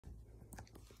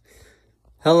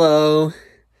Hello,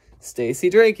 Stacy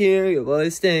Drake here, your boy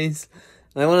Stace.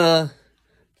 I want to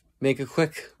make a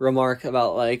quick remark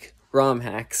about, ROM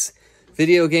hacks.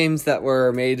 Video games that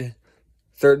were made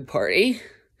third party.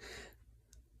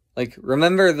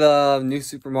 Remember the new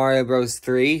Super Mario Bros.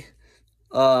 3?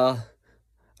 A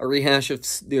rehash of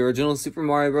the original Super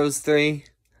Mario Bros. 3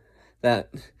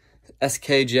 that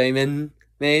SKJ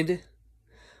made?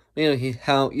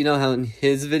 How in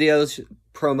his videos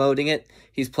promoting it,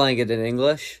 he's playing it in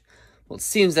English? Well, it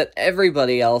seems that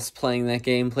everybody else playing that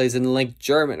game plays in,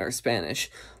 German or Spanish.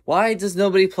 Why does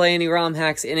nobody play any ROM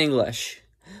hacks in English?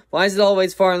 Why is it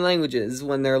always foreign languages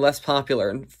when they're less popular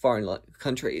in foreign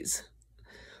countries?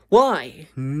 Why?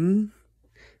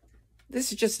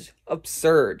 This is just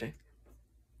absurd.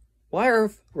 Why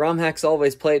are ROM hacks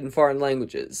always played in foreign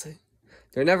languages?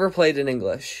 They're never played in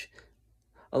English.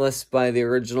 Unless by the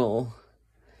original...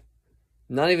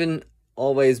 Not even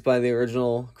always by the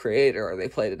original creator are they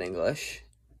played in English.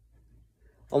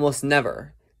 Almost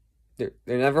never. They're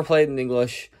never played in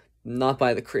English, not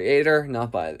by the creator,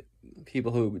 not by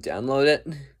people who download it.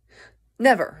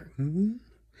 Never.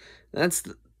 That's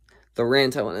the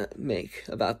rant I want to make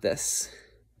about this.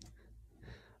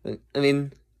 I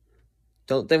mean,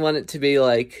 don't they want it to be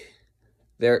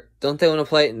don't they want to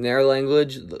play it in their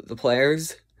language, the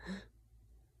players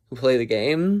who play the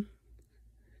game?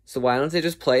 So why don't they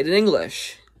just play it in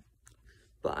English?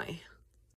 Bye.